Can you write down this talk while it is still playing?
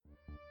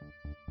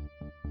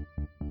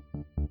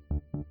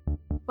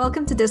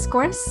Welcome to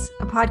Discourse,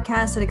 a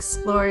podcast that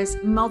explores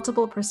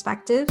multiple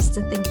perspectives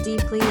to think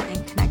deeply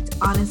and connect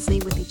honestly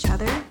with each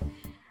other.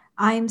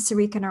 I'm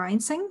Sarika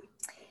Narayansingh.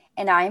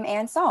 And I'm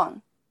Ann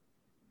Song.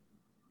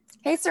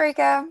 Hey,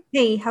 Sarika.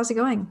 Hey, how's it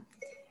going?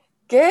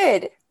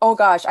 Good. Oh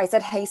gosh, I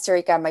said, hey,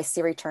 Sarika, my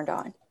Siri turned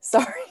on.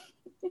 Sorry.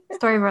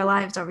 Story of our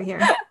lives over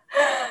here.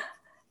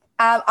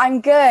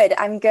 I'm good.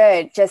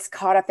 Just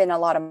caught up in a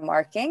lot of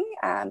marking,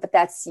 but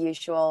that's the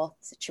usual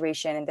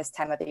situation in this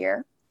time of the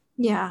year.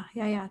 Yeah,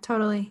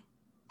 totally.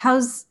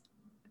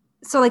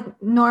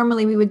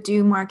 Normally we would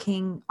do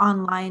marking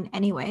online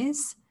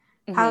anyways.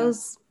 Mm-hmm.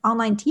 How's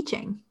online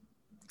teaching?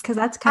 Because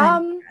that's kind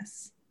of new for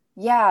us.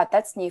 Yeah,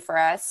 that's new for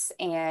us.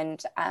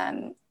 And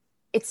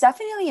it's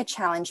definitely a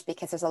challenge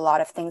because there's a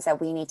lot of things that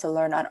we need to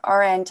learn on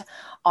our end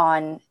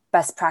on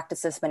best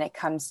practices when it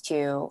comes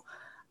to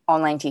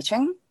online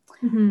teaching.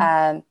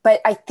 Mm-hmm.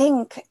 But I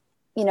think,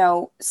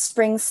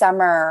 spring,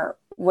 summer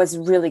was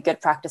really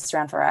good practice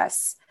round for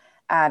us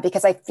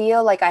because I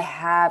feel like I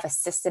have a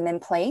system in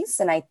place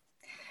and I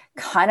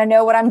kind of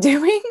know what I'm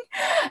doing.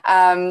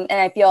 And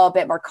I feel a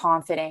bit more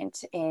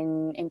confident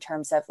in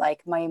terms of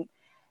like when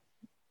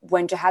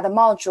to have the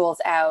modules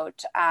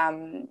out,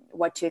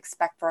 what to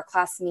expect for our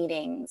class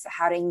meetings,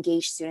 how to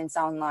engage students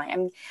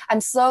online. I'm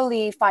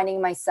slowly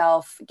finding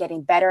myself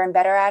getting better and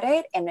better at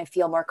it, and I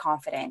feel more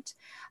confident.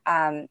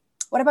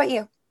 What about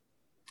you?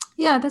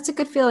 Yeah, that's a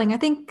good feeling. I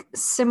think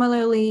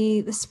similarly,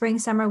 the spring,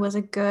 summer was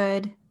a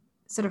good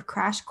sort of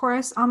crash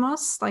course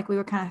almost. Like we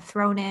were kind of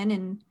thrown in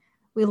and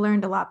we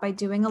learned a lot by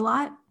doing a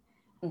lot.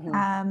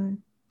 Mm-hmm.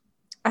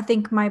 I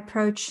think my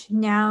approach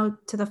now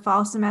to the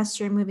fall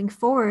semester and moving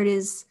forward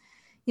is,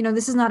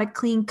 this is not a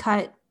clean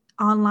cut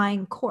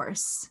online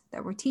course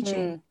that we're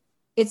teaching.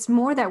 It's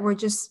more that we're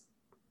just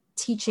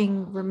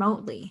teaching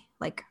remotely,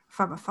 like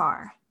from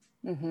afar.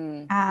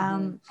 Mm-hmm.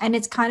 And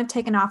it's kind of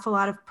taken off a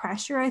lot of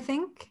pressure, I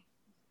think,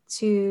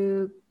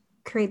 to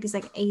create these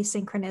like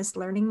asynchronous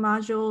learning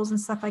modules and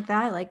stuff like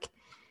that. Like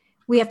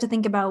we have to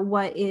think about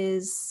what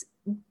is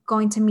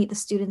going to meet the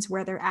students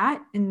where they're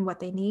at and what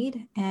they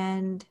need.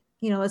 And,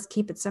 let's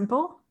keep it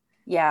simple.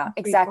 Yeah,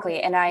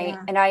 exactly. And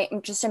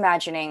I'm just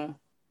imagining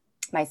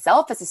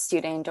myself as a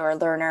student or a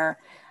learner.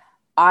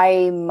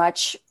 I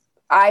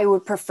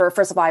would prefer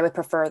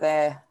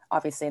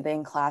obviously the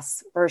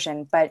in-class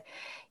version, but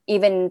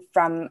even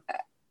from,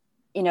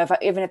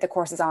 even if the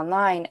course is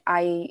online,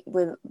 I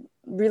would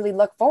really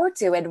look forward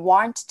to and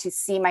want to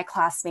see my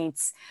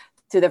classmates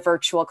through the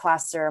virtual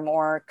classroom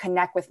or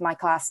connect with my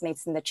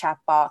classmates in the chat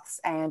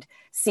box and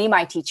see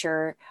my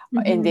teacher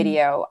in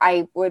video.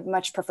 I would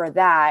much prefer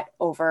that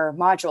over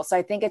modules. So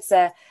I think it's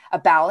a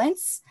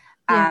balance.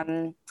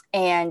 Yeah.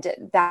 And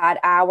that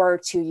hour or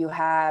two you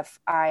have,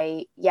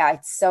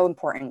 it's so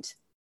important.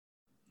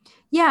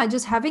 Yeah,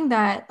 just having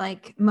that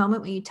like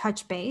moment when you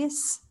touch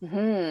base.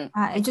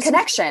 Mm-hmm. It just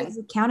connection,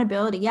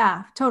 accountability.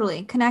 Yeah,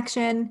 totally.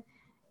 Connection.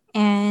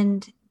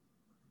 And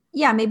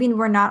yeah, maybe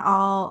we're not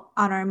all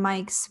on our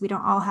mics. We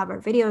don't all have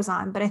our videos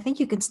on, but I think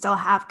you can still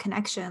have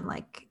connection.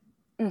 Like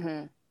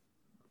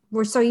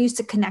we're so used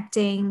to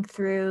connecting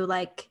through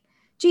like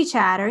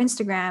GChat or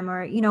Instagram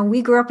or,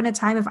 we grew up in a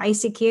time of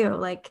ICQ.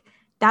 Like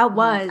that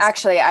was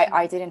actually,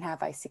 I didn't have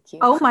ICQ.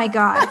 Oh my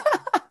God.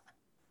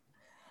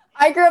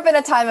 I grew up in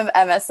a time of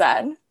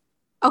MSN.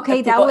 Okay.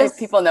 If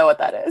people know what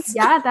that is.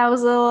 Yeah. That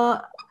was a little,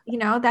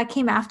 that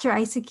came after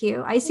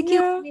ICQ. ICQ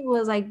for me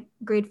was like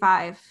grade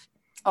 5.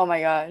 Oh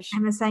my gosh.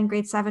 MSN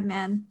grade 7,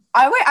 man.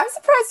 I'm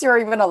surprised you were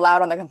even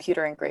allowed on the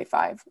computer in grade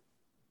 5.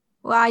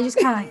 Well, I just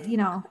kind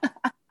of,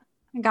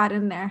 I got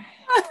in there.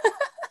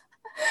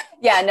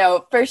 Yeah,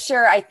 no, for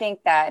sure. I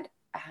think that,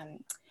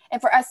 and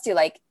for us too,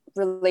 like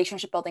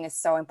relationship building is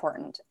so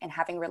important, and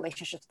having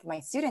relationships with my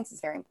students is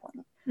very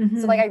important.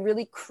 Mm-hmm. So like, I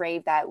really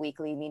crave that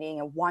weekly meeting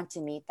and want to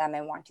meet them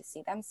and want to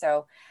see them.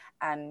 So,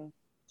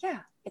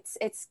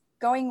 it's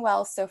going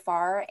well so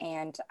far,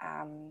 and,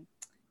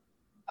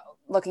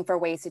 looking for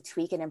ways to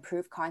tweak and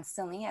improve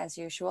constantly as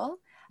usual.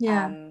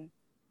 Yeah.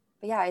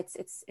 But yeah,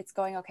 it's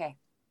going okay.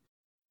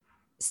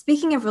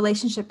 Speaking of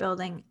relationship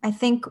building, I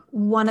think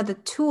one of the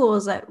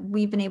tools that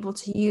we've been able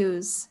to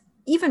use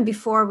even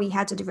before we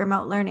had to do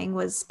remote learning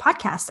was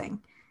podcasting.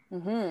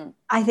 Mm-hmm.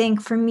 I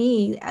think for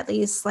me, at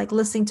least, like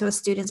listening to a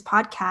student's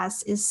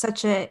podcast is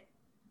such a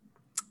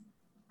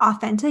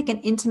authentic and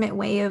intimate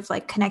way of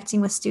like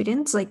connecting with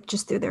students, like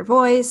just through their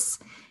voice,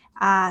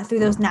 through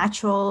those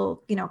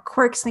natural,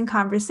 quirks in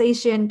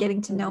conversation,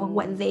 getting to know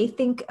what they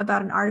think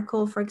about an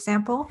article, for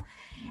example.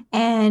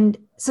 And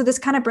so this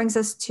kind of brings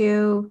us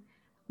to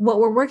what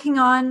we're working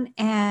on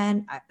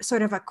and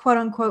sort of a quote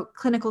unquote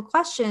clinical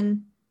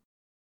question.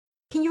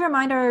 Can you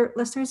remind our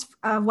listeners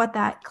of what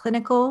that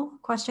clinical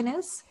question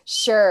is?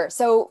 Sure.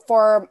 So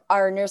for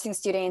our nursing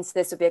students,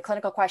 this would be a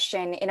clinical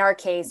question. In our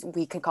case,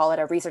 we could call it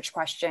a research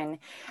question.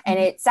 And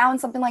it sounds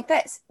something like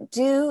this.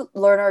 Do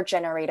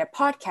learner-generated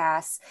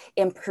podcasts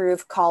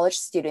improve college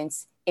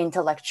students'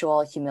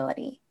 intellectual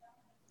humility?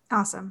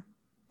 Awesome.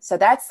 So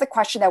that's the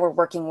question that we're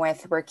working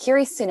with. We're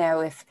curious to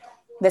know if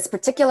this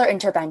particular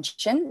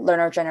intervention,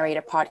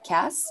 learner-generated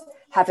podcasts,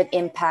 have an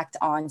impact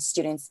on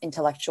students'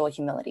 intellectual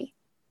humility.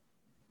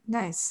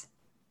 Nice.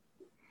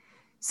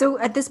 So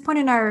at this point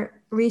in our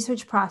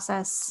research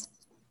process,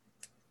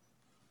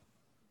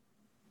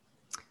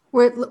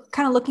 we're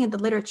kind of looking at the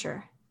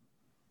literature.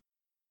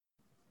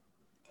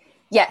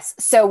 Yes,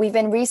 so we've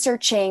been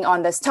researching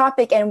on this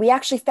topic, and we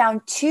actually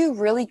found two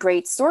really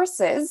great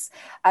sources,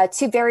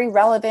 two very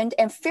relevant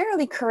and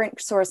fairly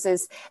current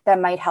sources that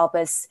might help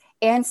us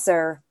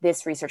answer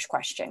this research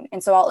question.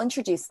 And so I'll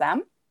introduce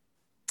them,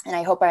 and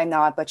I hope I'm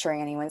not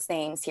butchering anyone's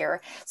names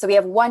here. So we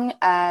have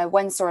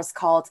one source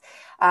called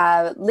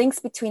Links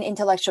Between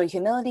Intellectual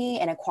Humility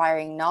and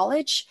Acquiring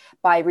Knowledge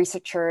by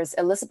researchers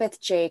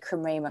Elizabeth J.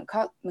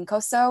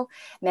 Crumray-Muncoso,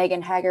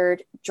 Megan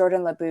Haggard,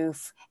 Jordan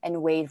LaBouffe,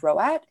 and Wade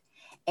Roat.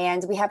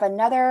 And we have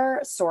another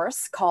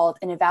source called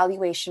An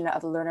Evaluation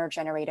of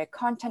Learner-Generated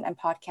Content and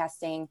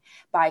Podcasting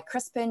by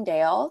Crispin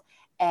Dale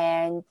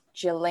and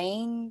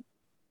Ghislaine,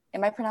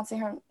 am I pronouncing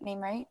her name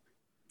right?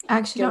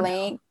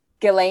 Actually,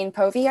 Ghislaine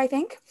Povey, I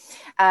think.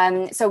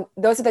 So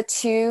those are the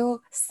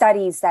two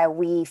studies that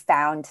we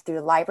found through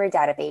the library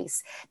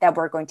database that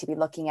we're going to be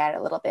looking at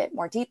a little bit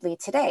more deeply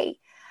today.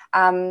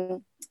 I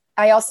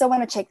also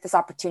want to take this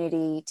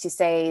opportunity to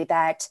say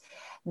that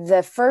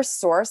the first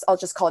source, I'll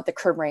just call it the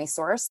Crumray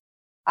source,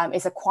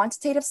 is a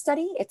quantitative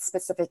study. It's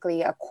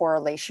specifically a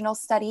correlational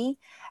study,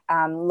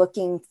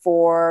 looking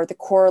for the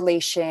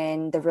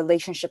correlation, the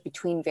relationship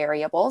between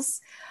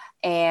variables.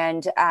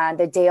 And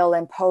the Dale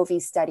and Povey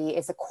study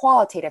is a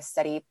qualitative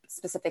study,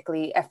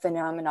 specifically a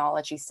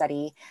phenomenology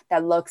study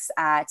that looks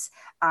at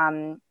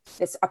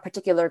a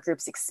particular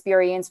group's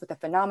experience with a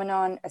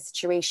phenomenon, a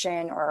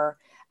situation, or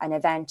an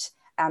event,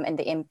 and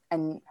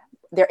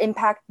their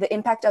impact, the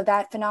impact of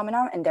that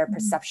phenomenon, and their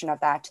perception of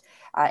that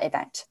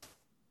event.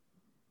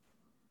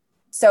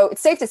 So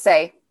it's safe to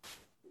say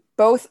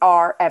both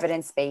are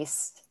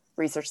evidence-based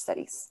research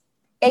studies,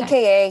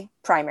 AKA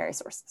primary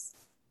sources.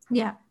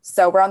 Yeah.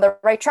 So we're on the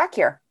right track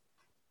here.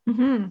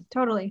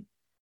 Totally.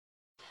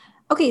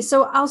 Okay,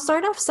 so I'll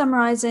start off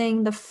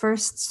summarizing the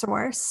first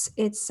source.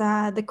 It's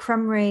the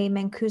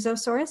Crumray-Mancuso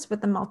source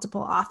with the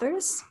multiple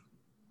authors.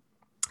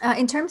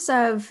 In terms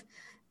of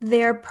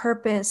their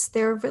purpose,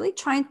 they're really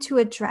trying to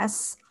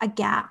address a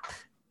gap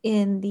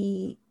in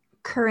the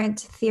current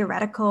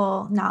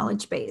theoretical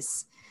knowledge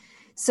base.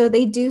 So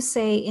they do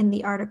say in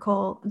the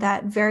article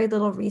that very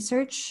little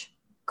research,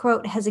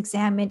 quote, has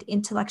examined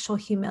intellectual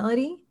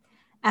humility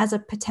as a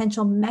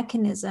potential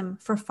mechanism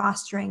for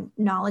fostering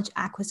knowledge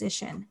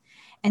acquisition.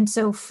 And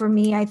so for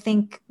me, I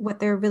think what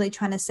they're really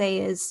trying to say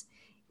is,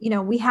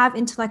 we have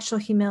intellectual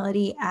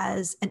humility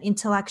as an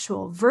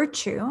intellectual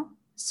virtue,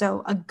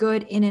 so a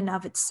good in and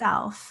of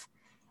itself.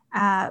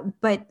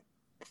 But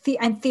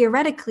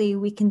theoretically,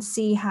 we can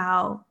see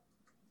how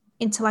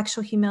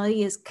intellectual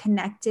humility is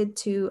connected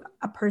to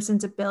a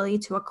person's ability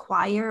to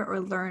acquire or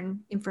learn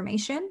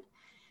information.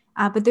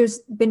 But there's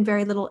been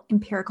very little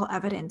empirical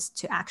evidence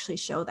to actually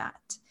show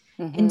that.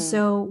 And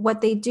so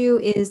what they do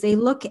is they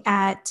look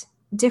at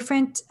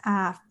different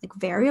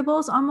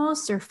variables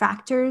almost, or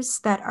factors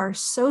that are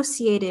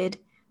associated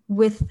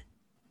with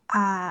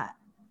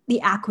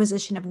the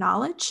acquisition of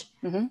knowledge.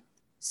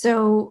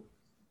 So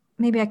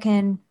maybe I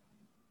can...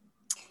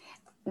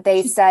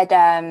 They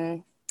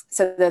said...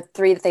 So the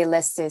three that they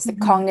list is the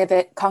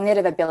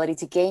cognitive ability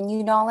to gain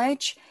new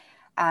knowledge,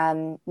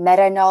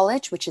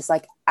 meta-knowledge, which is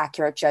like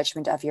accurate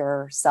judgment of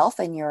yourself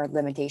and your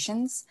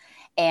limitations,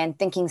 and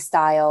thinking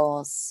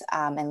styles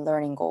and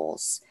learning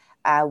goals,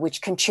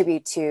 which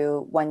contribute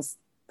to one's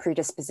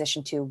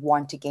predisposition to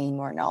want to gain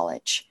more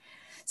knowledge.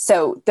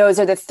 So those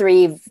are the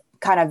three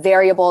kind of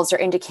variables or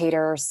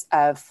indicators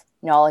of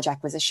knowledge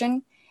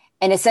acquisition.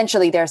 And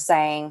essentially they're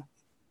saying,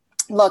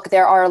 look,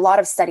 there are a lot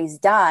of studies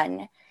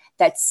done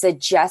that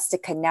suggest a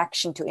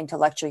connection to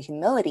intellectual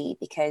humility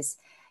because,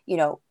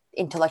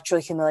 intellectual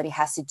humility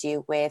has to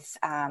do with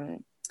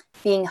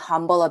being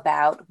humble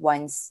about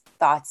one's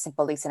thoughts and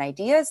beliefs and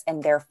ideas,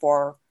 and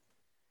therefore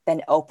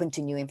then open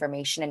to new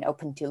information and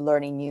open to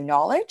learning new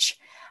knowledge.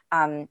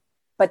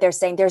 But they're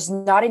saying there's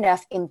not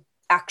enough in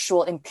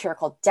actual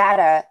empirical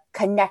data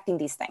connecting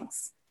these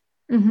things.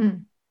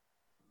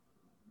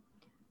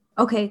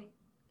 Okay.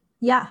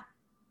 Yeah.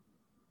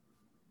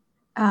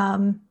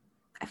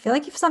 I feel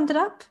like you've summed it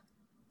up.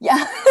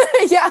 Yeah.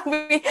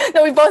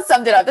 We both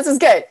summed it up. This is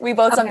good. We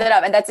both summed it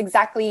up. And that's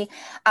exactly,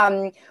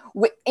 one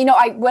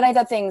of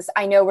the things,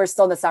 I know we're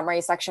still in the summary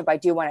section, but I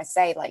do want to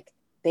say,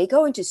 they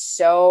go into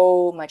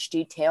so much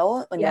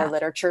detail in their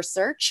literature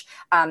search.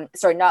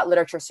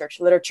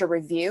 Literature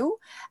review,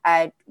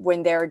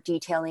 when they're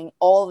detailing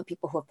all the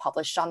people who have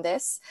published on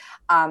this.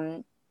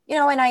 And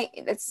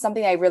it's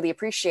something I really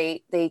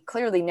appreciate. They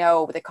clearly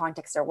know the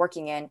context they're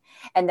working in,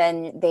 and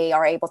then they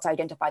are able to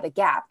identify the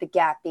gap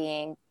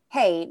being,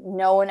 hey,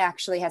 no one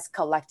actually has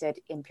collected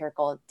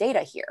empirical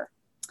data here.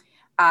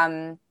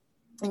 And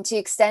to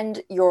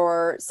extend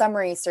your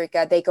summary,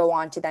 Sarika, they go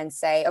on to then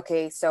say,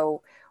 okay,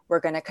 so we're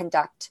going to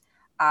conduct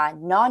a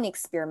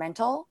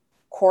non-experimental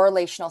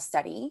correlational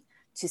study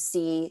to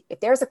see if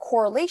there's a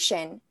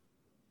correlation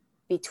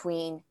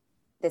between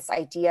this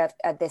idea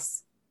of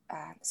this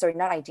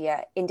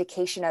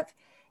indication of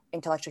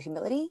intellectual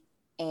humility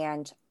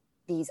and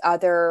these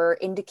other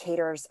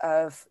indicators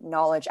of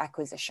knowledge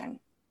acquisition.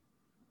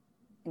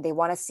 And they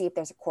want to see if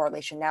there's a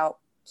correlation. Now,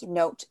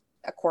 note,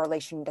 a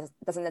correlation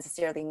doesn't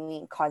necessarily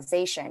mean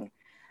causation,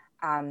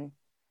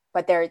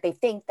 but they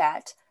think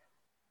that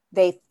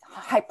they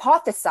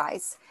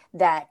hypothesize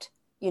that,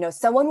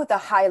 someone with a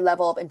high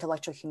level of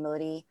intellectual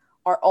humility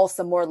are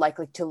also more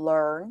likely to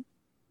learn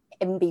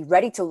and be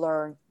ready to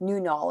learn new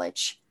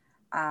knowledge.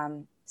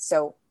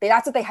 So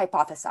that's what they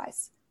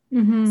hypothesize.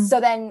 Mm-hmm. So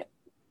then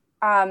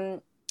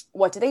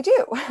what do they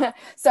do?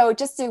 So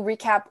just to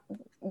recap,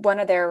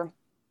 one of their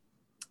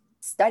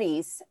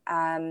studies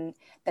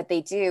that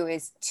they do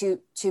is to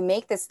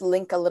make this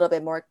link a little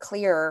bit more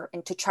clear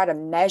and to try to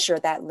measure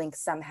that link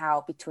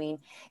somehow between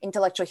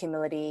intellectual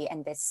humility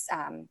and this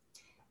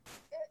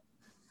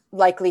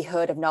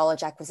likelihood of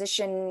knowledge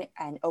acquisition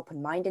and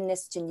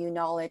open-mindedness to new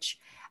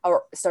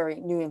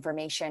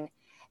information.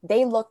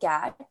 They look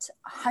at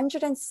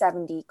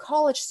 170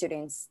 college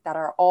students that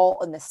are all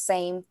in the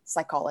same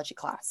psychology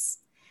class.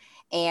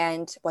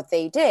 And what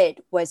they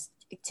did was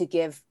to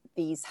give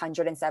these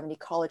 170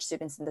 college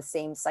students in the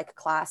same psych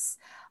class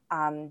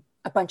a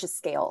bunch of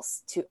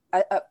scales,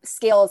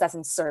 scales as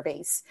in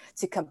surveys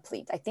to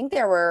complete. I think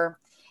there were,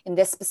 in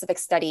this specific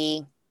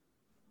study,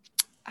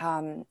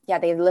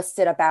 they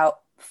listed about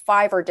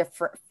five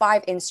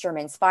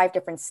instruments, 5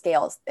 different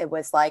scales. It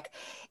was like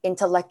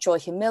intellectual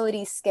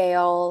humility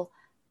scale,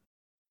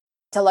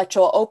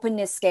 intellectual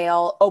openness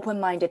scale,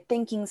 open-minded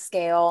thinking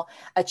scale,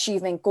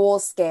 achievement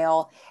goals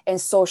scale,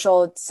 and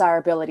social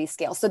desirability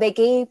scale. So they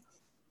gave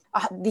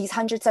these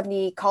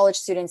 170 college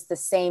students the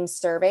same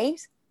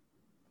surveys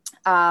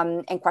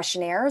and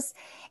questionnaires.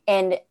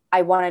 And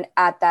I want to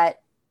add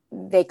that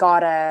they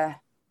got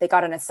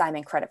an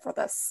assignment credit for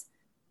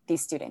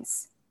these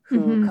students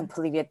who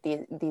completed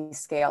these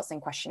scales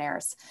and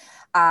questionnaires.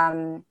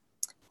 And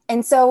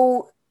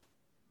so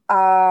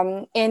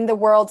in the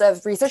world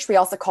of research, we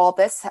also call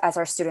this, as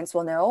our students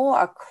will know,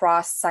 a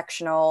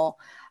cross-sectional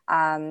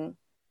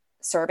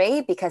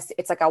survey, because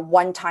it's like a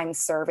one-time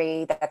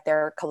survey that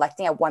they're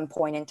collecting at one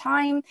point in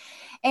time.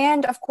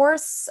 And of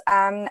course,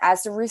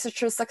 as the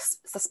researchers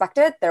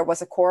suspected, there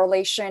was a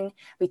correlation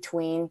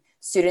between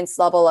students'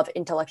 level of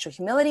intellectual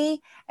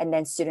humility and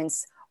then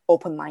students'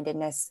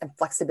 open-mindedness and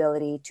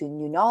flexibility to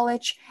new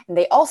knowledge. And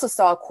they also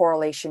saw a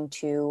correlation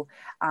to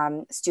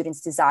students'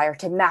 desire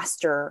to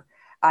master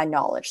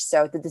knowledge.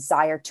 So the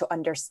desire to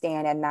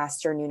understand and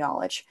master new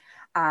knowledge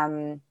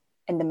and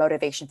the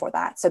motivation for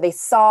that. So they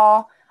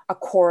saw a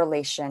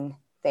correlation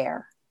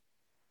there.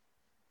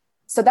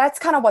 So that's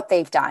kind of what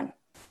they've done.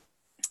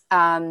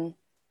 So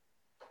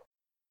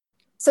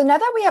now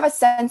that we have a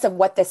sense of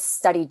what this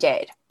study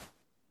did,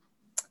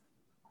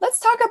 let's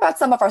talk about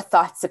some of our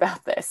thoughts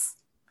about this,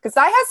 because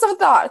I had some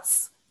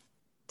thoughts.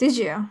 Did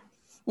you?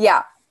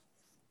 Yeah.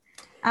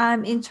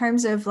 In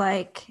terms of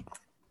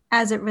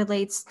as it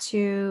relates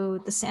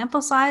to the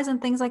sample size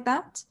and things like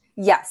that?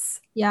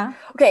 Yes. Yeah.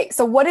 Okay.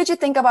 So what did you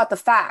think about the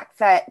fact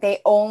that they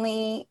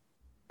only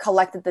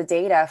collected the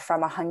data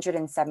from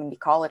 170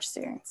 college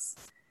students?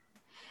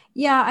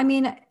 Yeah. I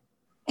mean,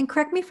 and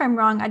correct me if I'm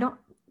wrong, I don't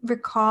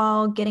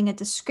recall getting a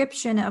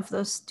description of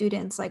those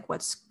students, like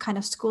what kind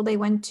of school they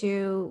went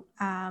to,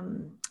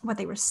 what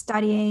they were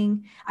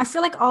studying. I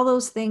feel like all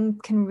those things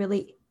can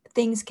really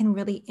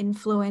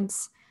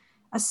influence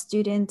a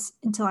student's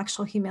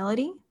intellectual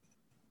humility.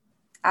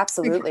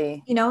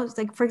 Absolutely.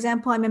 Like, for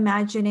example, I'm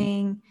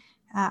imagining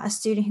a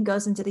student who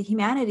goes into the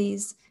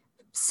humanities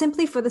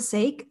simply for the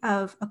sake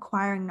of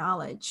acquiring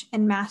knowledge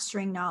and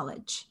mastering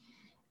knowledge.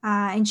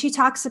 And she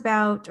talks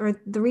about,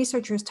 or the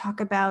researchers talk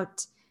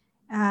about,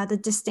 the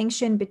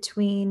distinction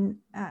between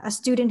a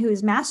student who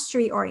is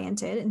mastery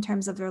oriented in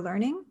terms of their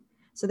learning.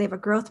 So they have a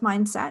growth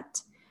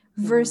mindset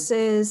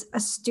versus a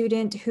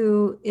student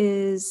who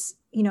is,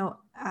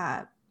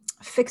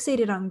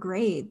 fixated on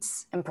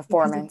grades and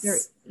performance.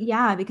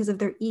 Because of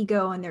their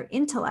ego and their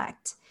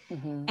intellect.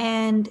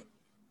 And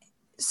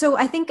so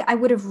I think I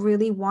would have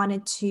really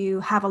wanted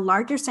to have a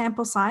larger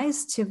sample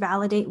size to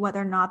validate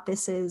whether or not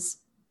this is,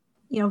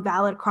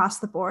 valid across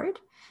the board.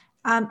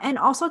 And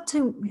also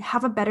to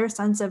have a better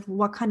sense of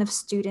what kind of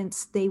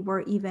students they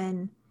were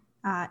even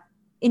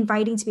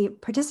inviting to be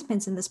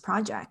participants in this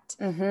project.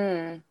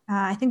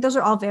 I think those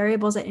are all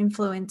variables that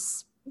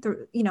influence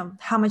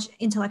how much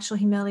intellectual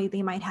humility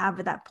they might have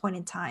at that point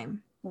in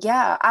time.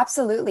 Yeah,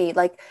 absolutely.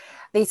 Like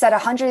they said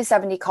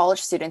 170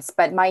 college students,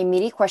 but my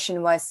immediate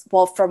question was,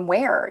 well, from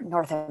where?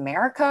 North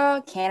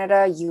America,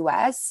 Canada,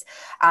 US?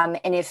 And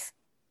if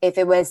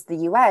it was the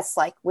US,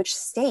 like which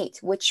state,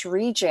 which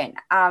region?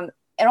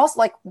 And also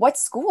like what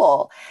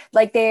school?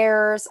 Like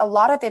there's a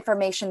lot of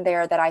information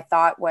there that I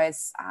thought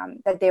was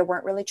that they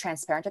weren't really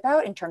transparent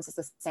about in terms of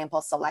the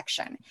sample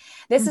selection.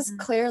 This is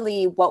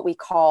clearly what we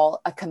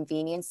call a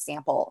convenience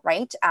sample,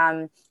 right?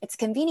 It's a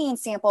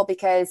convenience sample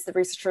because the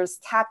researchers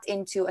tapped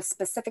into a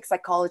specific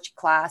psychology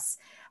class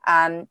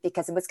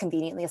because it was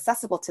conveniently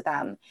accessible to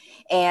them.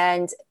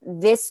 And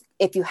this,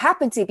 if you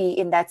happen to be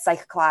in that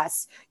psych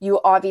class,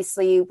 you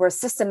obviously were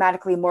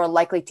systematically more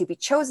likely to be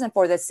chosen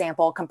for this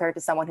sample compared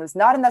to someone who's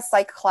not in that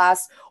psych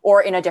class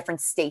or in a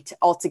different state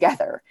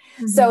altogether.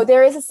 Mm-hmm. So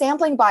there is a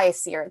sampling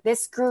bias here.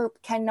 This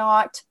group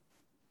cannot,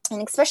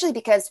 and especially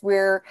because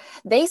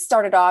they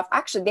started off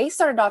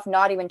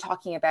not even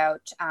talking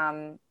about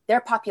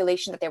their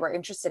population that they were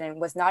interested in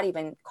was not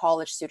even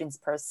college students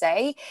per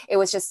se. It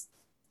was just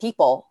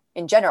people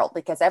in general,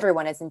 because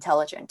everyone is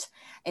intelligent.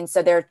 And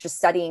so they're just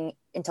studying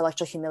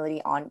intellectual humility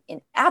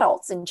in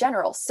adults in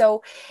general.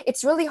 So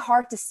it's really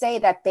hard to say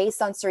that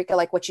based on, Sarika,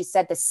 like what you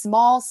said, the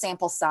small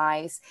sample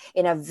size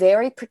in a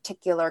very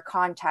particular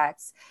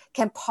context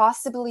can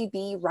possibly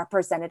be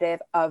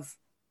representative of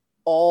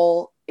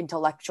all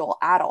intellectual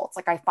adults.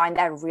 Like I find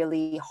that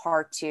really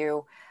hard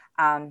to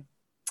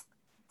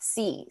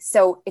see.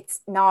 So it's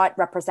not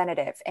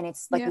representative, and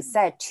it's, like you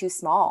said, too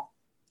small.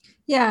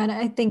 Yeah, and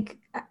I think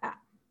I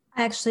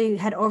actually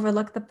had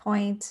overlooked the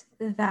point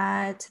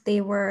that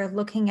they were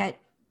looking at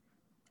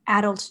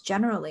adults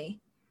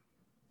generally,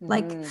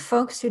 like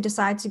folks who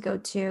decide to go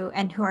to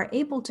and who are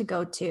able to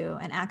go to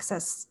and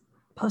access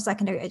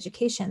post-secondary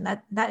education.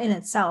 That in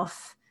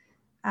itself,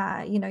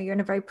 you're in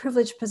a very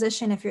privileged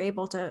position if you're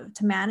able to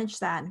manage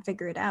that and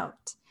figure it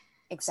out.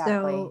 Exactly.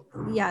 So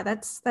yeah,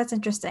 that's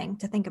interesting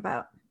to think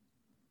about.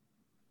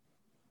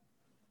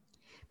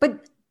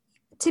 But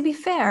to be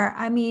fair,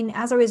 I mean,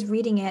 as I was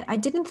reading it, I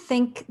didn't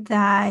think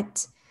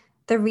that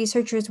the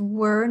researchers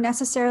were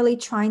necessarily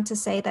trying to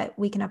say that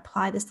we can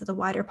apply this to the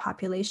wider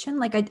population.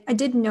 Like I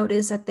did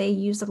notice that they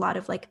used a lot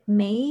of like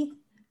may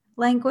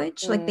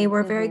language. Like they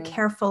were very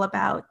careful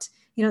about,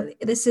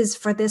 this is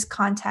for this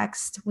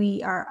context.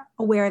 We are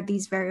aware of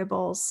these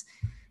variables.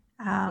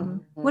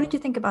 What did you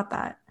think about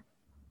that?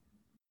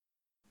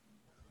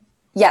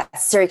 Yes,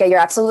 Sarika, you're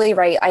absolutely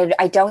right.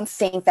 I don't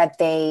think that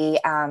they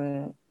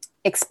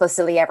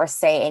explicitly ever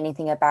say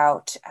anything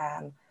about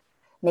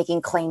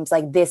making claims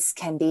like this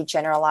can be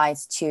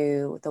generalized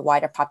to the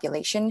wider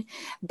population.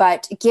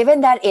 But given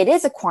that it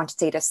is a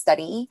quantitative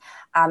study,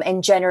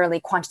 and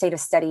generally quantitative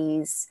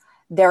studies,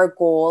 their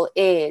goal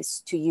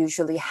is to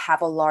usually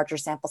have a larger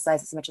sample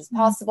size as much as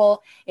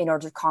possible in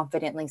order to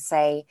confidently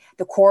say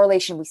the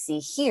correlation we see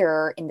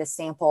here in the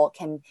sample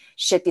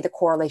should be the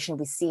correlation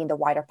we see in the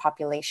wider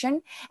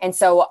population. And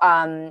so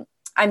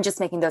I'm just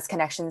making those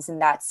connections in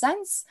that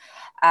sense.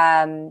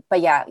 But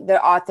yeah, the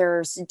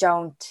authors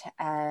don't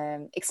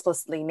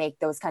explicitly make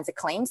those kinds of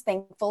claims,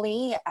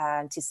 thankfully,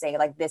 to say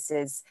like this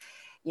is,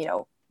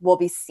 will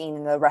be seen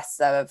in the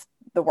rest of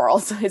the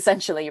world,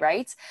 essentially,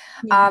 right?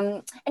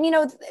 And,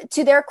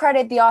 to their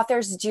credit, the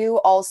authors do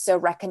also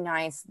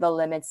recognize the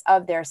limits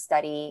of their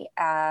study.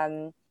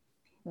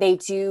 They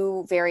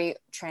do very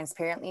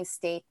transparently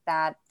state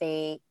that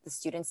the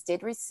students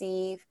did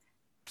receive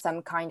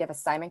some kind of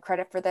assignment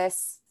credit for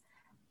this.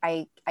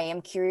 I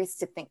am curious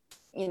to think,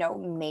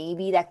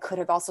 maybe that could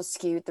have also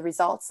skewed the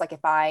results. Like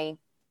if I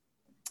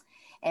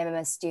am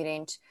a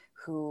student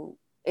who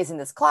is in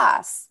this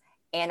class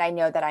and I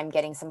know that I'm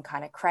getting some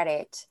kind of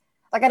credit,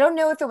 like I don't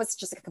know if it was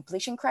just a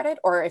completion credit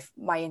or if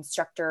my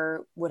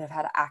instructor would have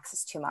had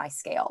access to my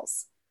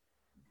scales.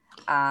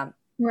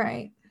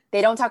 Right.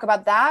 They don't talk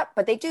about that,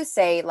 but they do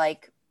say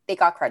like they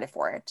got credit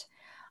for it.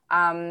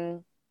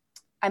 I'm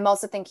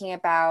also thinking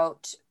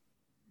about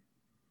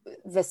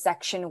the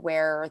section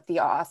where the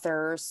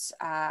authors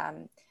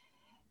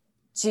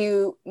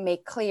do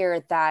make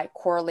clear that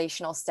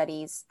correlational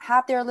studies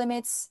have their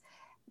limits.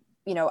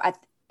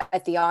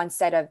 At the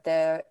onset of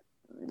the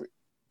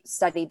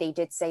study, they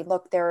did say,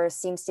 look, there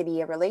seems to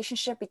be a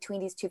relationship between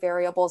these two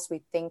variables.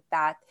 We think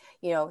that,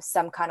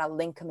 some kind of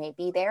link may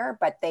be there,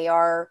 but they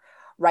are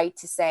right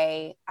to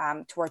say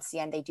towards the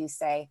end, they do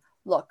say,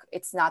 look,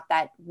 it's not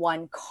that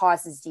one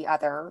causes the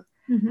other.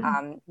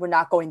 We're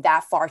not going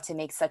that far to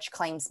make such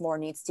claims. More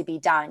needs to be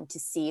done to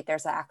see if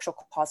there's an actual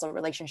causal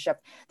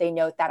relationship. They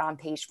note that on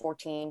page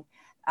 14.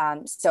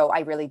 So I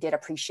really did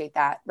appreciate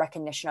that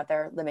recognition of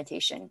their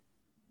limitation.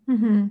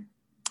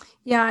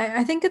 Yeah,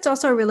 I think it's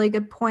also a really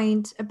good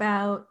point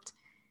about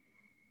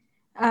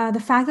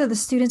the fact that the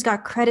students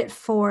got credit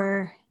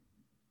for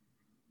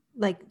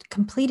like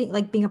completing,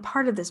 like being a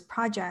part of this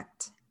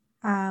project.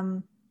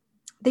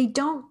 They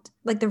don't,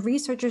 like the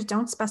researchers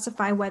don't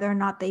specify whether or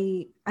not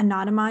they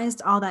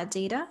anonymized all that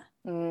data.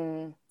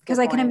 Because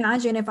I can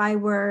imagine if I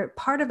were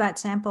part of that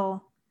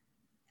sample,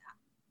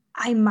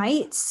 I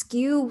might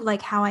skew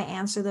like how I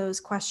answer those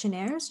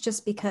questionnaires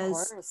just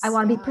because I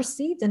want to be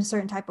perceived in a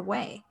certain type of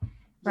way,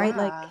 right?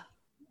 Like,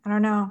 I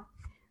don't know.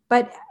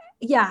 But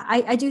yeah,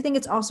 I do think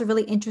it's also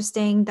really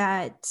interesting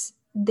that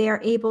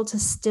they're able to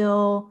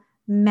still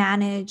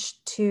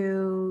manage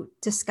to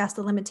discuss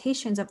the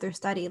limitations of their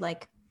study.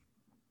 Like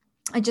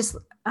I just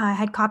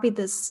had copied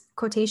this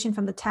quotation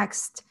from the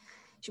text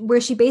where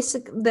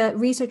the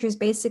researchers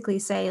basically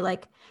say,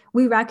 like,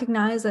 we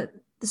recognize that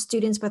the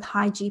students with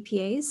high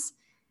GPAs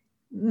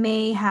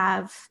may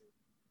have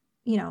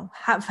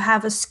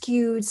a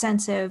skewed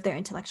sense of their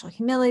intellectual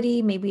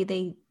humility. Maybe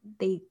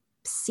they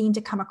seem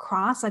to come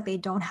across like they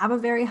don't have a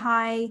very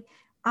high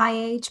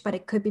IH, but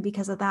it could be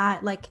because of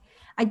that. Like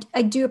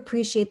I do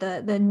appreciate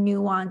the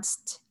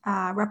nuanced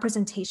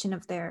representation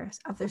of their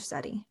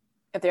study.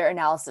 Of their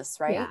analysis,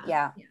 right?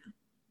 Yeah.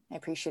 I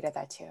appreciated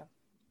that too.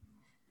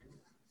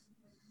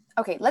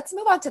 Okay, let's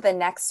move on to the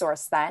next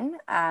source then.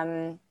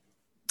 And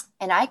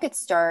I could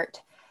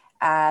start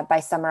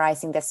by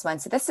summarizing this one.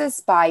 So this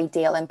is by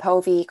Dale and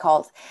Povey,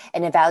 called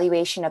An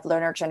Evaluation of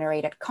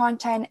Learner-Generated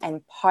Content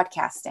and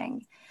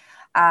Podcasting.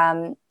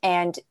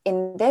 And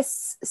in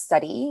this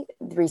study,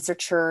 the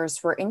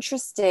researchers were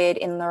interested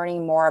in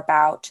learning more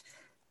about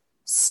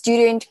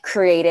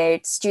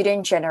student-created,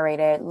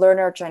 student-generated,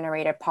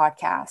 learner-generated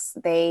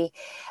podcasts. They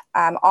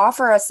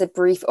offer us a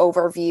brief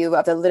overview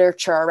of the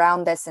literature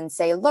around this and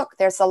say, look,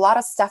 there's a lot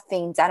of stuff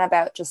being done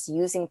about just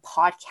using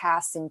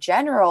podcasts in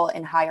general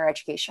in higher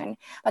education,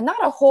 but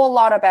not a whole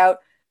lot about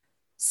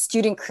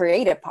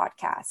student-created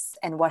podcasts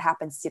and what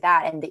happens to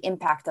that and the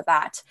impact of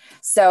that.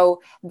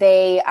 So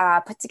they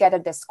put together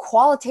this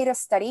qualitative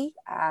study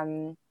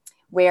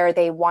where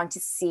they want to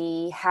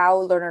see how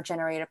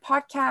learner-generated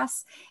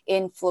podcasts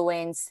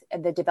influence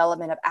the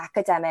development of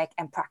academic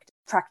and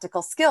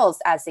practical skills,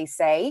 as they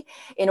say,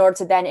 in order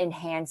to then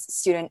enhance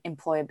student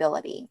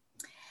employability.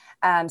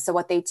 So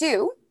what they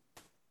do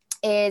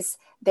is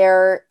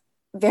they're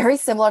very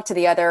similar to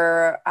the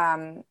other,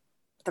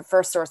 the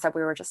first source that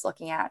we were just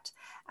looking at.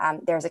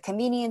 There's a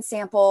convenience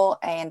sample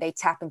and they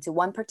tap into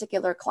one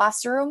particular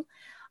classroom.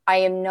 I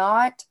am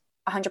not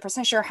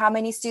 100% sure how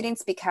many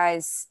students,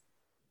 because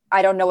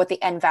I don't know what the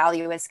end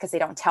value is because they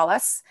don't tell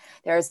us.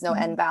 There is no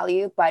end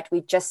value, but we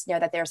just know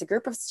that there's a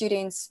group of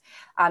students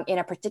in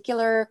a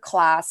particular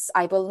class,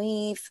 I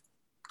believe.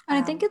 And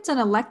I think it's an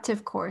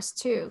elective course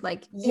too.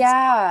 Like,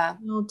 yeah,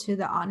 it's to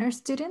the honor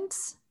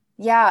students.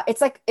 Yeah,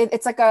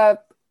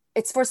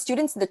 it's for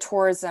students in the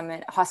tourism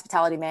and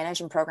hospitality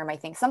management program, I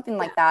think, something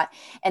like that.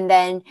 And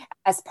then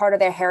as part of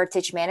their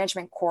heritage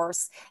management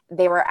course,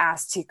 they were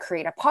asked to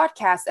create a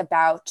podcast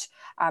about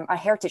a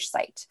heritage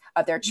site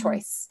of their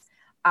choice.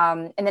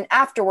 And then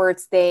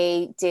afterwards,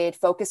 they did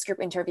focus group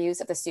interviews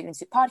of the students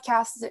who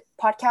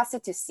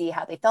podcasted to see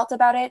how they felt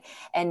about it.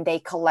 And they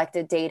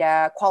collected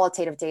data,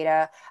 qualitative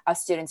data of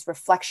students'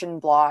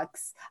 reflection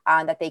blogs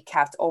that they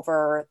kept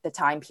over the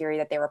time period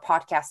that they were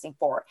podcasting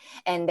for.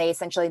 And they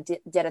essentially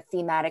did a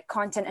thematic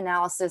content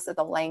analysis of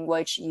the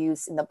language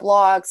used in the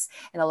blogs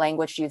and the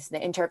language used in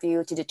the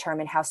interview to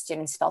determine how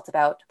students felt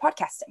about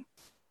podcasting.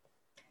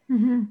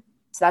 So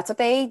that's what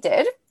they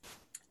did.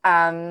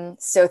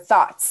 So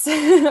thoughts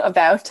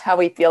about how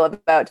we feel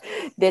about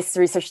this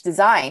research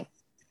design?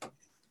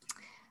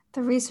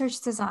 The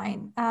research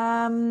design.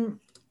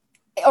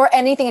 Or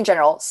anything in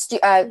general.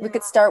 We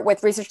could start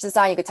with research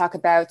design. You could talk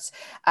about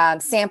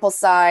sample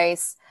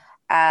size.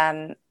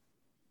 I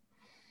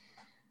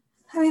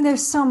mean,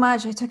 there's so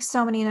much. I took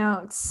so many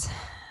notes.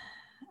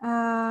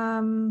 I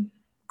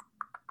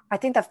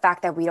think the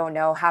fact that we don't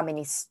know how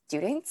many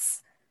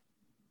students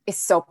is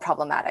so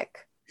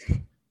problematic.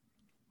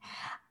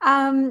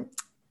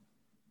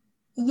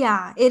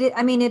 Yeah,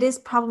 it is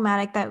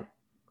problematic that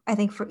I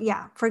think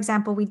for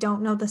example, we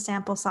don't know the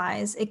sample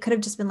size. It could have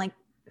just been like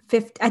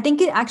 50. I think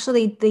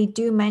they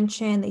do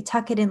mention, they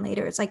tuck it in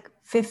later. It's like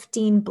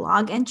 15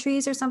 blog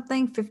entries or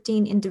something,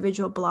 15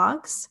 individual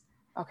blogs.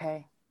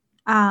 Okay.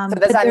 So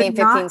does that mean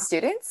 15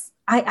 students?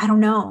 I don't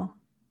know.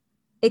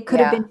 It could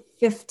have been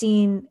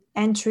 15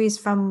 entries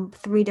from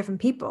 3 different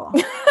people.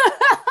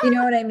 You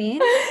know what I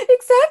mean?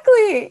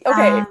 Exactly.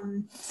 Okay.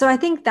 So I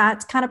think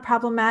that's kind of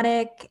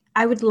problematic.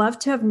 I would love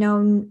to have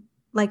known,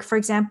 like, for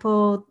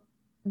example,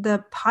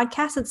 the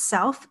podcast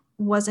itself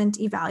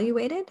wasn't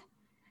evaluated.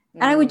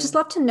 And I would just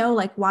love to know,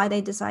 like, why they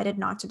decided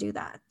not to do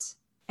that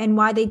and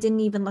why they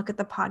didn't even look at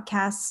the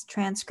podcast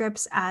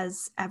transcripts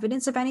as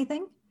evidence of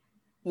anything.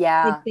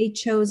 Yeah. Like, they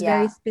chose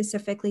very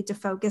specifically to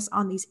focus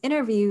on these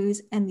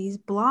interviews and these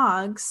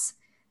blogs.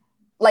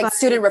 Like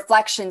student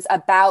reflections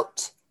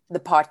about the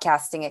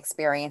podcasting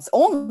experience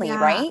only,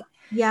 right?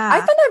 Yeah. I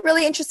found that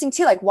really interesting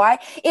too. Like, why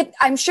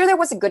I'm sure there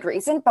was a good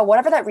reason, but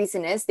whatever that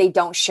reason is, they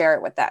don't share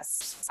it with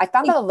us. I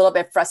found that a little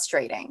bit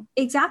frustrating.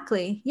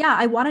 Exactly. Yeah.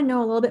 I want to know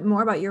a little bit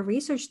more about your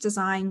research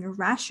design, your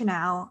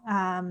rationale.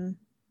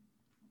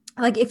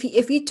 Like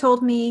if you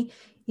told me,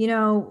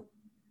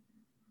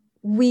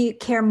 we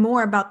care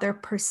more about their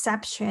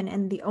perception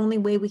and the only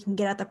way we can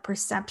get at the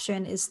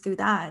perception is through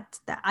that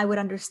I would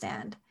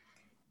understand.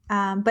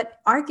 But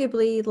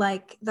arguably,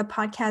 like, the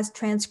podcast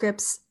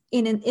transcripts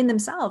in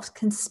themselves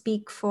can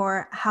speak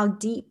for how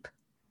deep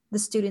the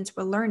students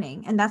were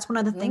learning. And that's one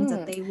of the things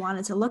that they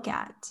wanted to look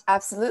at.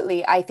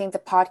 Absolutely. I think the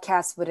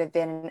podcast would have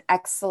been an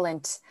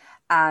excellent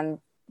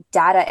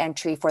data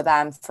entry for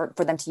them, for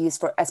them to use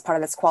as part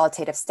of this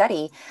qualitative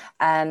study.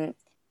 I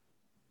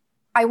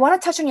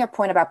want to touch on your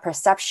point about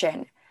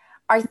perception.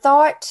 I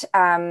thought,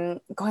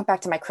 going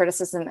back to my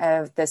criticism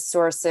of the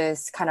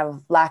sources' kind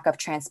of lack of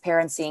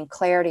transparency and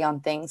clarity on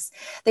things,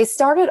 they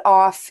started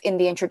off in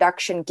the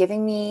introduction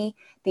giving me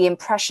the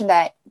impression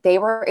that they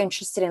were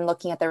interested in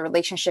looking at the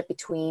relationship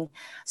between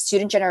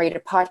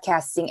student-generated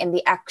podcasting and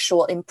the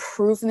actual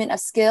improvement of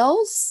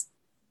skills.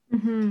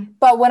 Mm-hmm.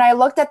 But when I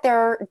looked at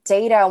their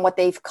data and what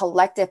they've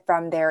collected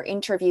from their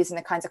interviews and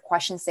the kinds of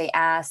questions they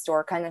asked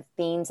or kind of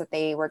themes that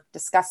they were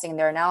discussing in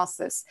their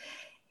analysis,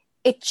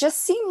 it just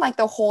seemed like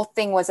the whole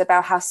thing was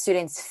about how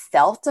students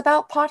felt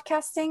about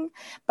podcasting,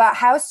 but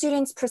how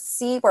students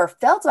perceive or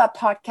felt about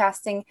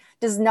podcasting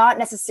does not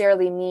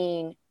necessarily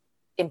mean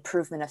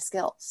improvement of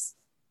skills.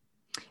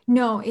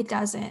 No, it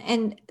doesn't.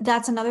 And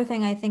that's another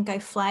thing I think I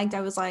flagged.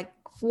 I was like,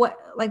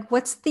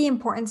 what's the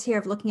importance here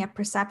of looking at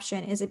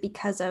perception? Is it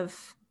because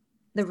of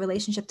the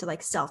relationship to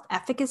like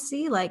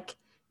self-efficacy? Like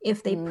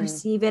if they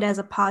perceive it as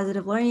a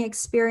positive learning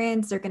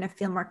experience, they're going to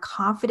feel more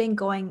confident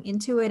going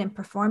into it and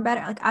perform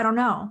better. Like, I don't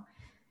know.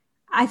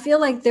 I feel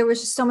like there was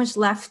just so much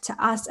left to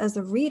us as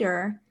a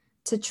reader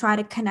to try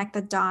to connect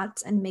the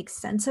dots and make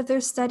sense of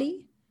their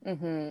study.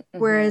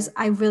 Whereas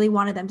I really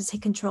wanted them to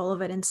take control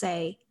of it and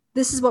say,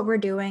 this is what we're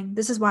doing.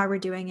 This is why we're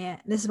doing it.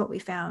 This is what we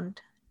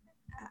found.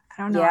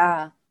 I don't know.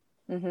 Yeah.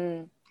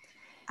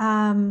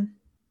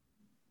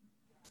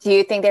 Do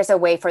you think there's a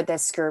way for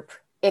this group,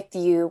 if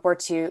you were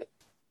to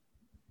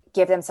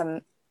give them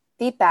some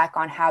feedback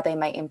on how they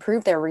might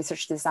improve their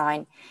research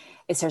design,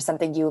 is there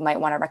something you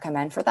might want to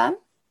recommend for them?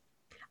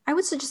 I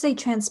would just say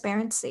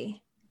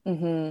transparency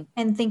and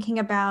thinking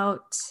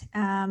about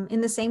in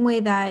the same way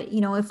that,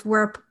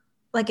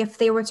 if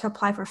they were to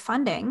apply for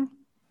funding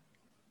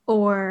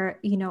or,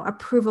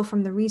 approval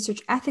from the Research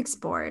Ethics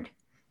Board,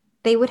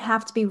 they would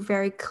have to be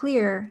very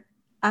clear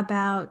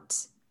about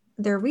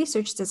their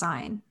research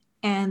design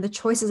and the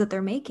choices that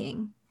they're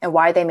making. And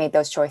why they made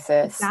those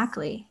choices.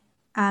 Exactly.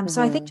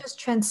 So I think just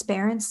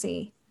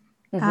transparency,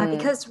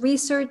 because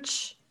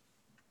research,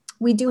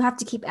 we do have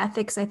to keep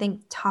ethics, I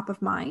think, top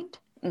of mind.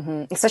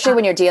 Especially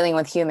when you're dealing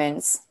with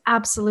humans.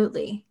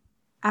 Absolutely.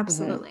 I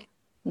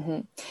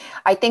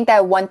think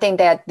that one thing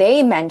that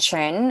they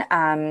mention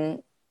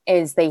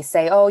is they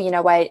say, oh, you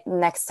know what,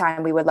 next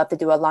time we would love to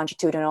do a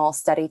longitudinal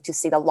study to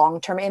see the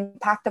long-term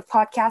impact of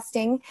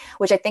podcasting,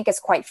 which I think is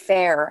quite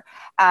fair.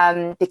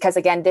 Because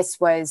again, this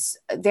was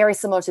very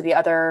similar to the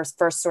other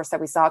first source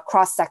that we saw,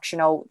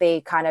 cross-sectional.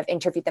 They kind of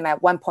interviewed them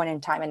at one point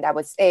in time and that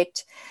was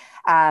it.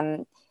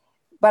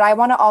 But I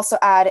want to also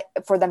add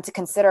for them to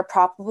consider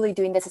probably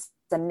doing this as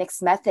a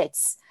mixed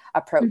methods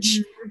approach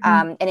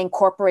and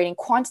incorporating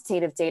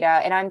quantitative data.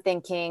 And I'm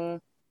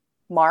thinking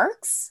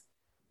marks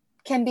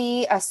can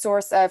be a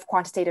source of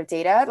quantitative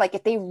data. Like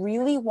if they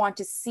really want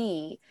to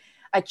see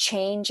a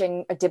change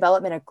in a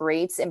development of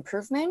grades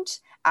improvement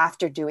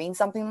after doing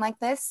something like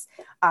this,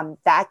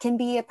 that can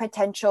be a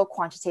potential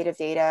quantitative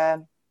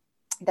data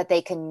that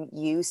they can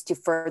use to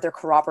further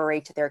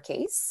corroborate their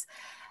case.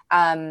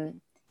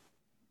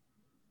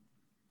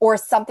 Or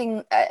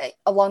something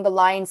along the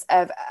lines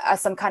of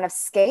some kind of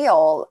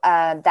scale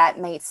that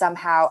may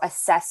somehow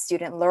assess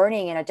student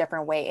learning in a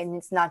different way. And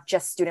it's not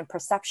just student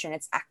perception,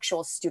 it's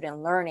actual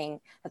student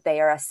learning that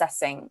they are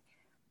assessing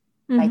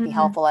might be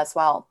helpful as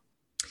well.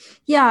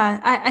 Yeah,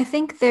 I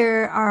think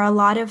there are a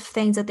lot of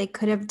things that they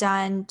could have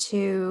done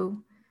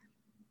to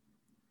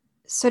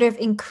sort of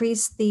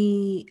increase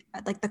the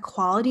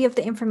quality of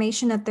the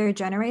information that they're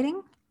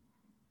generating.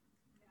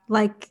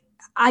 Like,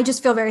 I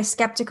just feel very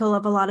skeptical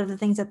of a lot of the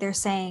things that they're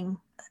saying.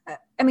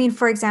 I mean,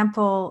 for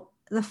example,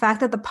 the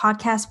fact that the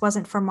podcast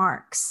wasn't for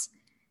marks.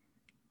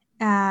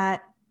 I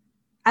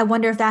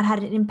wonder if that had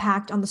an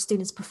impact on the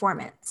students'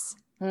 performance.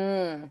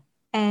 And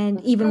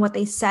even what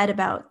they said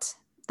about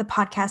the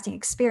podcasting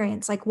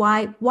experience. Like,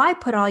 why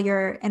put all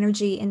your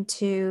energy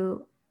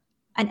into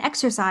an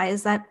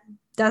exercise that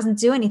doesn't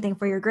do anything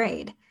for your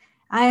grade?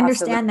 I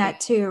understand that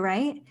too,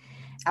 right?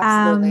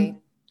 Absolutely.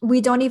 We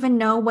don't even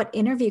know what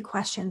interview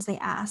questions they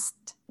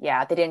asked.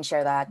 Yeah, they didn't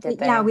share that, did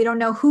they? Yeah, we don't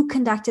know who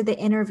conducted the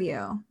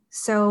interview.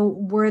 So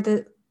were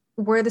the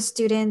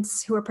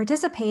students who were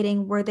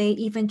participating, were they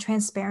even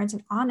transparent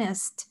and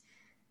honest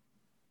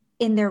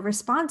in their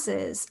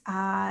responses?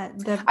 I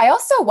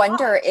also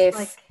wonder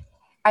if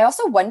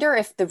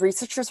the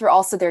researchers were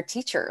also their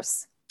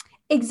teachers.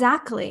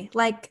 Exactly.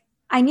 Like,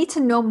 I need to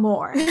know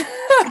more.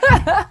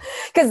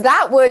 Because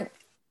that would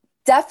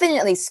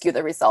definitely skew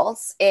the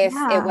results if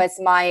it was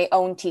my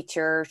own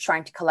teacher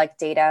trying to collect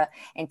data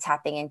and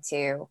tapping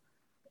into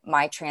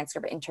my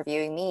transcript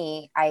interviewing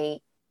me.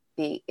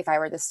 If I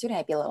were the student,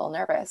 I'd be a little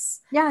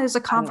nervous. Yeah, there's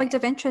a conflict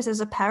of interest, there's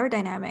a power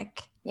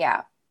dynamic.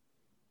 Yeah.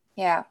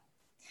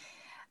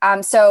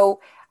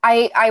 So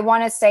I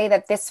want to say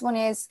that this one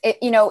is,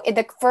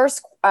 the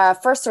first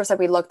source that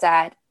we looked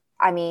at,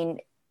 I mean,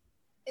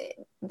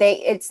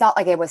 it's not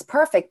like it was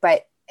perfect,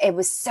 but it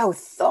was so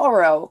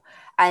thorough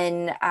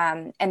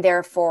and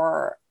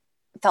therefore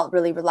felt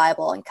really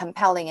reliable and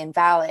compelling and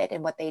valid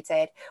in what they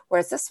did.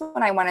 Whereas this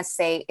one, I want to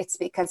say it's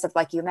because of,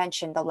 like you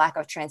mentioned, the lack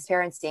of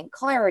transparency and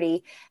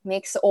clarity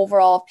makes the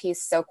overall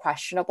piece so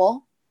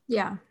questionable.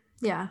 Yeah.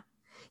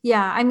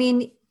 Yeah, I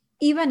mean,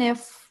 even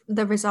if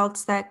the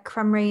results that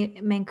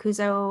Krumrei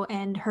Mancuso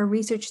and her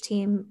research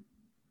team,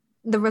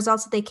 the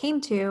results that they came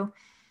to,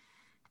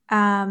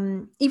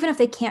 even if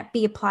they can't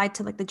be applied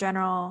to like the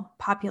general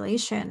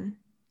population,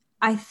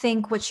 I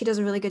think what she does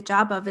a really good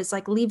job of is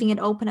like leaving it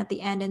open at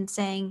the end and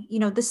saying,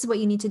 this is what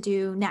you need to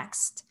do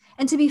next.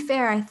 And to be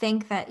fair, I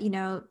think that,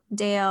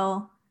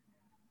 Dale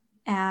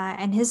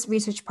and his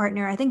research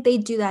partner, I think they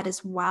do that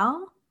as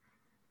well.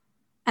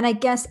 And I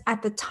guess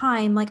at the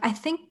time, like, I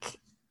think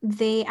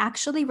they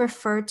actually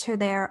refer to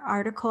their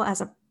article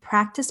as a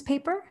practice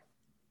paper.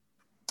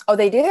 Oh,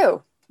 they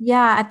do?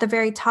 Yeah, at the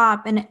very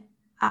top. And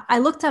I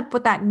looked up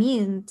what that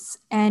means,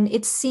 and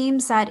it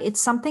seems that it's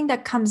something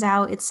that comes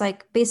out. It's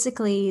like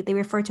basically they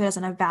refer to it as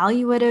an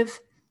evaluative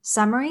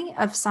summary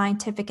of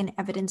scientific and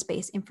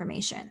evidence-based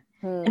information.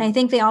 And I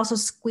think they also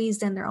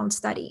squeezed in their own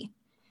study.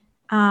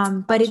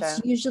 But Gotcha.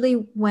 It's usually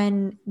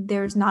when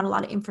there's not a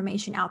lot of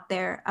information out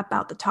there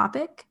about the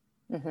topic.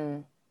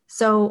 Mm-hmm.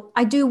 So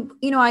I do,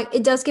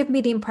 it does give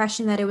me the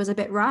impression that it was a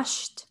bit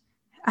rushed.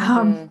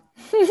 Mm-hmm.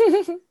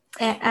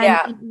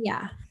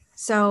 Yeah.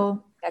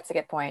 So that's a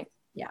good point.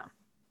 Yeah.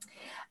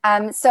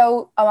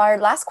 So our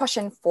last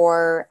question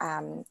for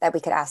that we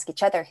could ask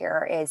each other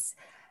here is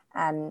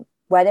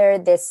whether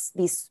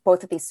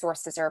both of these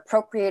sources are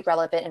appropriate,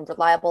 relevant, and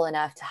reliable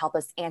enough to help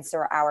us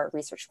answer our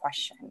research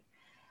question.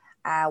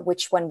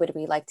 Which one would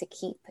we like to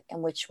keep,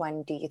 and which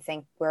one do you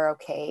think we're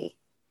okay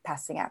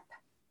passing up?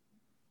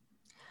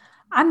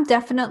 I'm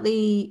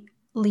definitely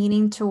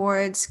leaning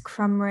towards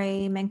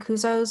Krumrei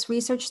Mancuso's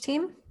research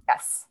team.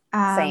 Yes,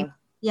 same.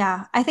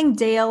 Yeah, I think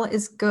Dale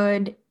is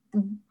good.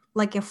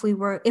 Like if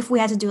we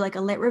had to do like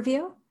a lit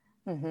review,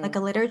 like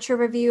a literature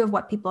review of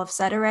what people have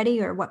said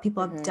already or what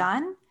people have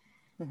done,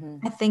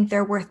 I think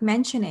they're worth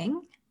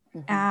mentioning.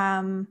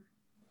 But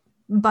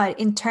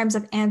in terms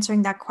of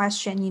answering that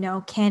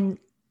question, can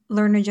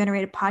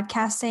learner-generated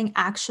podcasting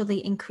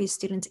actually increase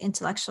students'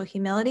 intellectual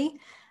humility?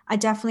 I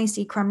definitely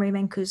see Krumrei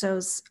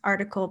Mancuso's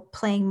article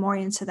playing more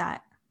into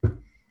that.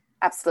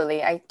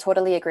 Absolutely. I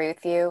totally agree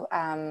with you.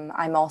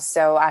 I'm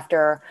also,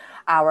 after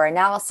our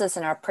analysis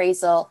and our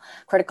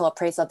critical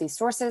appraisal of these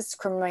sources,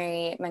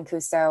 Krumrei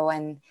Mancuso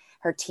and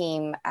her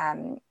team,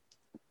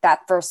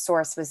 that first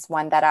source was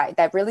one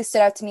that really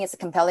stood out to me as a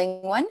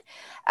compelling one.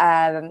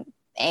 And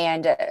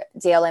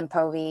Dale and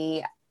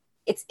Povey,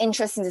 it's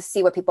interesting to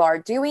see what people are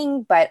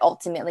doing, but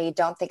ultimately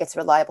don't think it's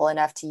reliable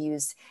enough to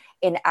use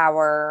in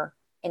our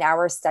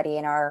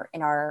study,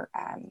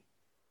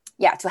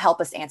 to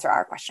help us answer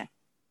our question.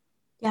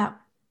 Yeah.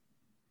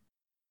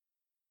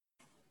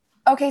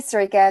 Okay,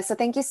 Sarika. So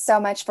thank you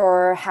so much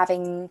for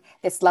having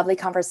this lovely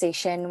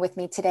conversation with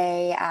me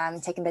today,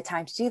 taking the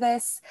time to do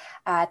this.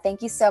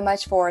 Thank you so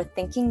much for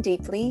thinking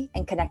deeply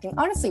and connecting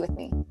honestly with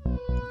me.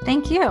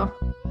 Thank you.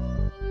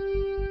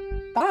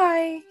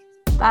 Bye.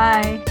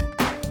 Bye.